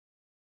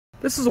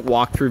This is a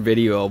walkthrough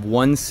video of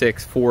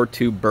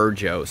 1642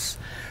 BURGOS.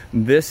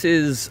 This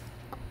is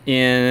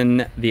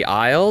in the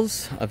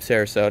Isles of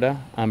Sarasota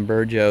on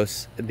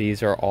BURGOS.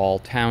 These are all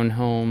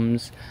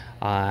townhomes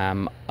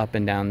up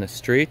and down the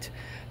street.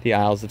 The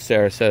Isles of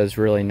Sarasota is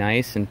really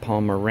nice, and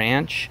Palmer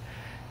Ranch,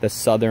 the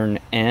southern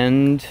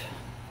end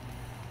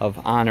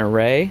of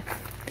Honore.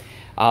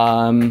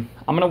 I'm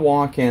gonna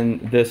walk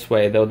in this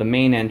way, though the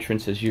main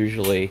entrance is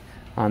usually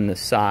on the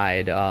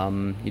side.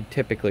 You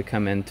typically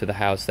come into the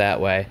house that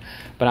way,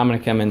 but I'm gonna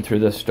come in through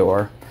this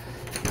door.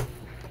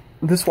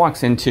 This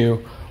walks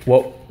into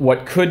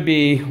what could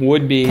be,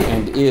 would be,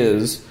 and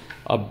is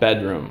a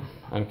bedroom.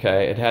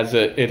 Okay, it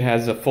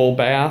has a full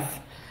bath.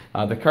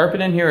 The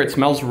carpet in here, it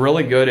smells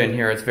really good in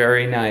here. It's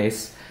very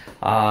nice.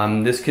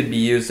 This could be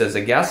used as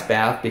a guest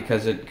bath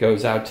because it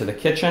goes out to the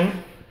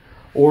kitchen,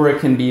 or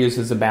it can be used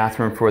as a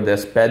bathroom for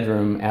this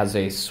bedroom as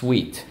a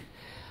suite.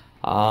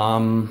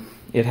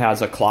 It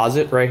has a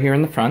closet right here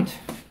in the front,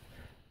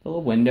 a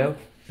little window.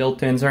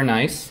 Built-ins are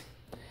nice.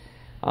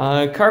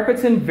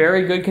 Carpet's in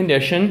very good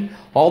condition.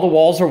 All the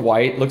walls are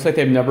white. Looks like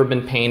they've never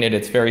been painted.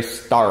 It's very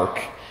stark.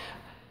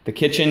 The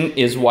kitchen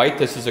is white.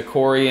 This is a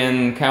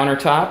corian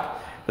countertop.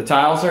 The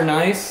tiles are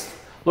nice.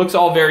 Looks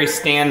all very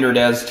standard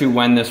as to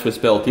when this was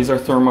built. These are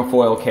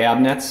thermofoil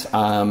cabinets.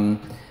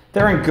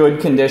 They're in good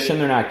condition.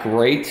 They're not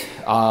great.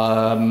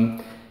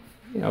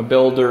 You know,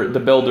 the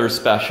builder's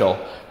special.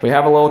 We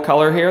have a little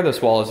color here.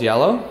 This wall is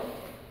yellow.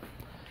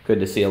 Good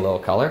to see a little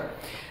color.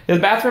 The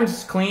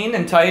bathroom's clean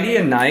and tidy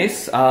and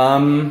nice.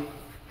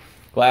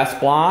 Glass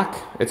block.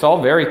 It's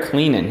all very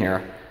clean in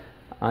here.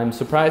 I'm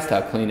surprised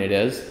how clean it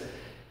is. It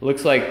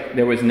looks like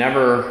there was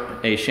never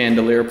a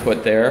chandelier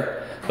put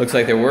there. Looks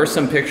like there were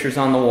some pictures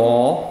on the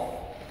wall.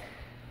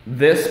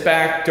 This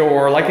back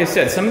door, like I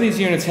said, some of these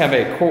units have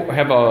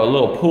a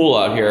little pool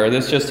out here.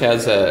 This just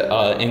has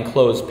a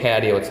enclosed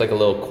patio. It's like a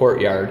little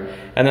courtyard.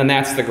 And then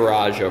that's the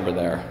garage over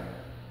there.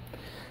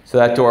 So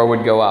that door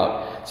would go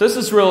out. So this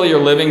is really your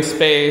living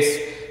space,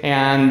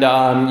 and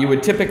you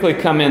would typically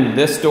come in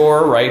this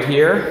door right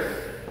here.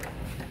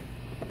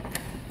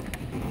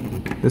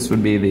 This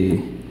would be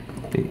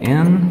the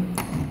inn,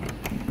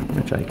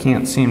 which I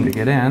can't seem to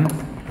get in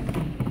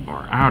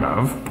or out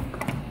of.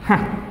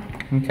 Huh.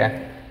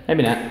 Okay.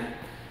 Maybe not.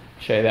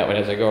 Show you that one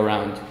as I go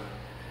around.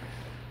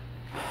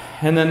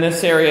 And then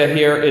this area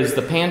here is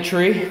the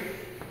pantry.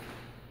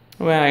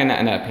 Well,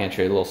 not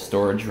pantry, a little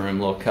storage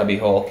room, a little cubby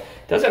hole.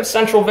 It does have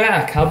central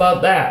vac. How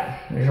about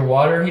that? There's your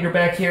water heater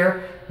back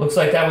here. Looks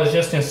like that was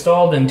just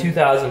installed in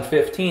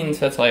 2015, so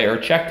that's like, or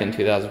checked in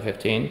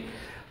 2015. So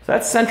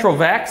that's central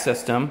vac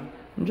system.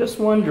 I'm just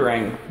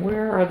wondering,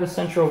 where are the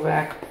central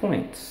vac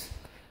points?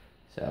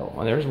 So,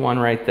 well, there's one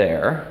right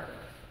there.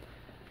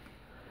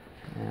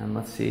 And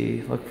let's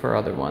see, look for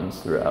other ones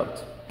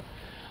throughout.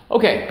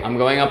 Okay, I'm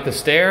going up the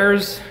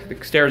stairs.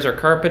 The stairs are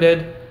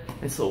carpeted.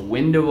 Nice little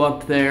window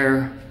up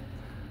there.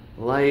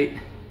 Light.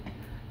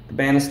 The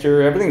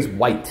banister, everything's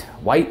white.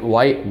 White,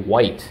 white,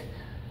 white.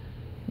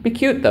 It'd be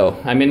cute though.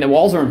 I mean, the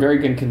walls are in very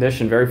good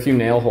condition, very few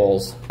nail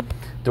holes.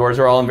 Doors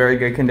are all in very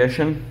good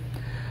condition.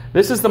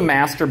 This is the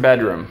master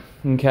bedroom,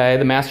 okay?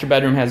 The master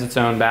bedroom has its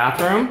own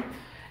bathroom.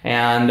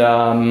 And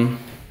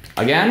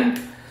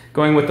again,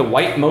 going with the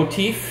white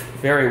motif,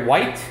 very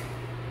white.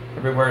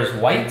 Everywhere is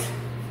white.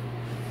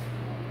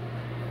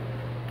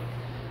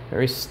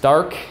 Very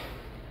stark.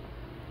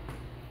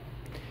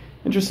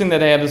 Interesting that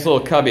they have this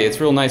little cubby.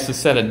 It's real nice to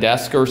set a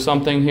desk or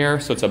something here.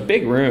 So it's a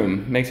big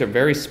room. Makes it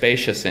very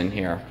spacious in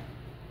here.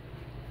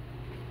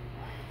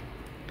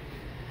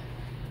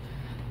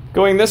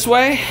 Going this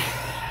way,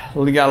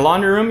 we got a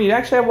laundry room. You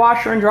actually have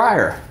washer and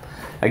dryer.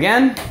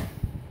 Again,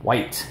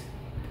 white.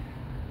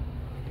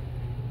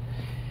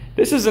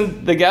 This is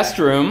the guest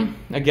room,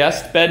 a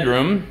guest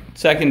bedroom,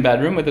 second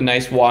bedroom with a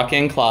nice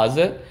walk-in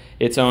closet,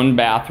 its own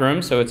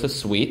bathroom, so it's a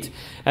suite.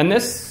 And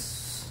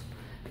this,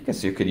 I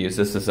guess you could use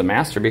this as a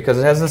master because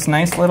it has this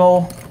nice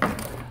little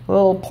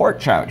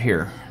porch out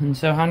here. And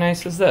so how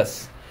nice is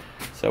this?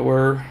 So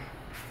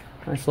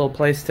nice little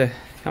place to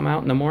come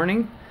out in the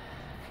morning.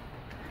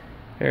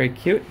 Very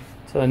cute.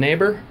 So the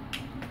neighbor.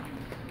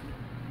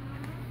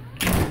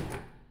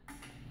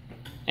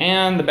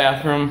 And the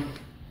bathroom.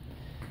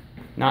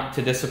 Not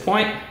to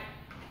disappoint,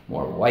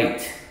 more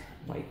white,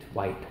 white,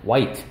 white,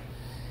 white.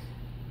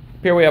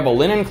 Here we have a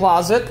linen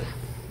closet.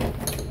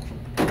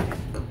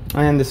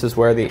 And this is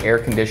where the air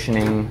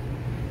conditioning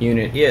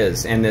unit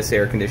is. And this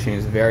air conditioning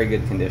is very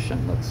good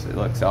condition. It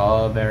looks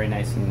all very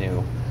nice and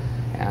new.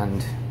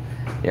 And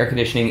the air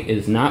conditioning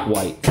is not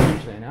white,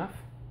 strangely enough.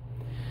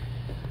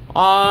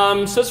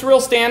 So it's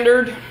real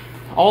standard,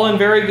 all in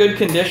very good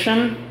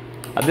condition.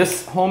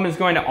 This home is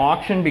going to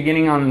auction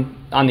beginning on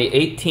the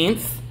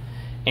 18th.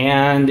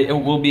 And it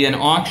will be an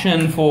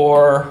auction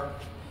for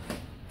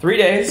 3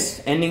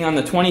 days, ending on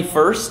the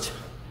 21st.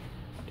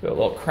 Do a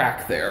little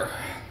crack there.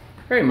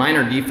 Very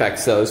minor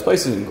defects though. This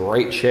place is in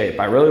great shape.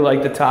 I really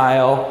like the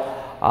tile.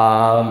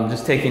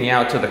 Just taking you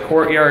out to the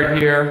courtyard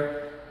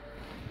here.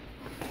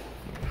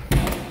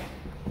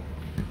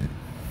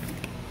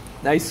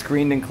 Nice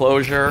screened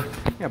enclosure.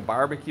 You have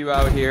barbecue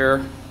out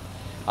here.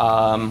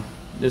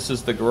 This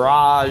is the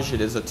garage.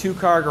 It is a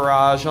 2-car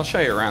garage. I'll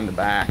show you around the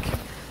back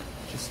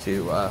just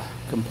to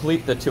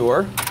complete the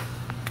tour.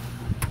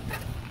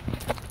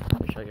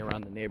 I'll show you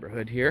around the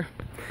neighborhood here.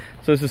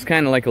 So this is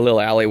kind of like a little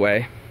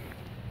alleyway.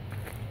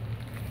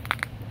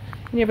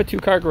 And you have a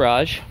 2-car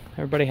garage.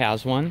 Everybody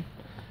has one.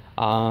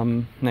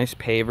 Nice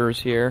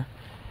pavers here.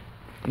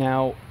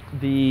 Now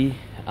the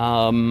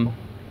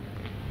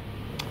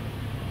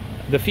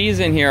fees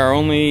in here are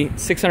only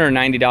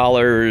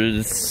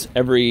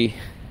 $690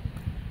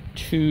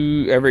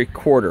 every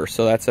quarter,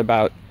 so that's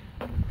about,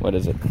 what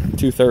is it,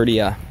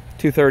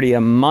 $230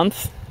 a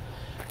month,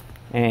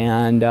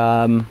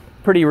 and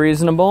pretty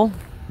reasonable,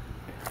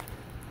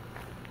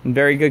 in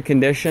very good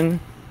condition.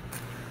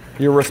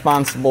 You're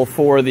responsible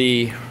for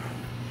the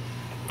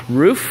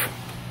roof,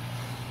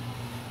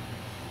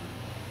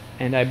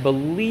 and I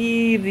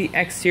believe the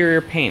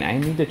exterior paint. I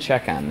need to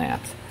check on that,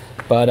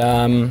 but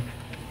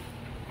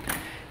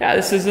yeah,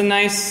 this is a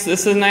nice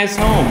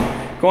home.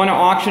 Going to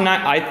auction,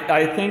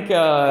 I think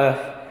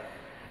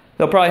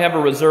they'll probably have a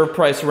reserve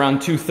price around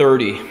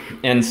 $230,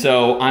 and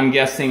so I'm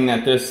guessing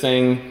that this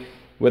thing,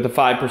 with a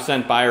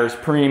 5% buyer's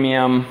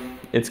premium,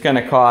 it's going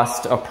to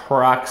cost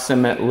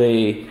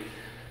approximately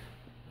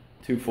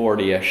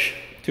 $240-ish.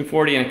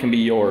 $240, and it can be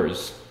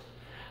yours.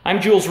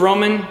 I'm Jules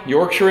Roman,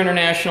 Yorkshire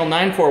International,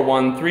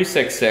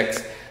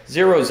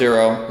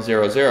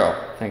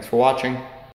 941-366-0000. Thanks for watching.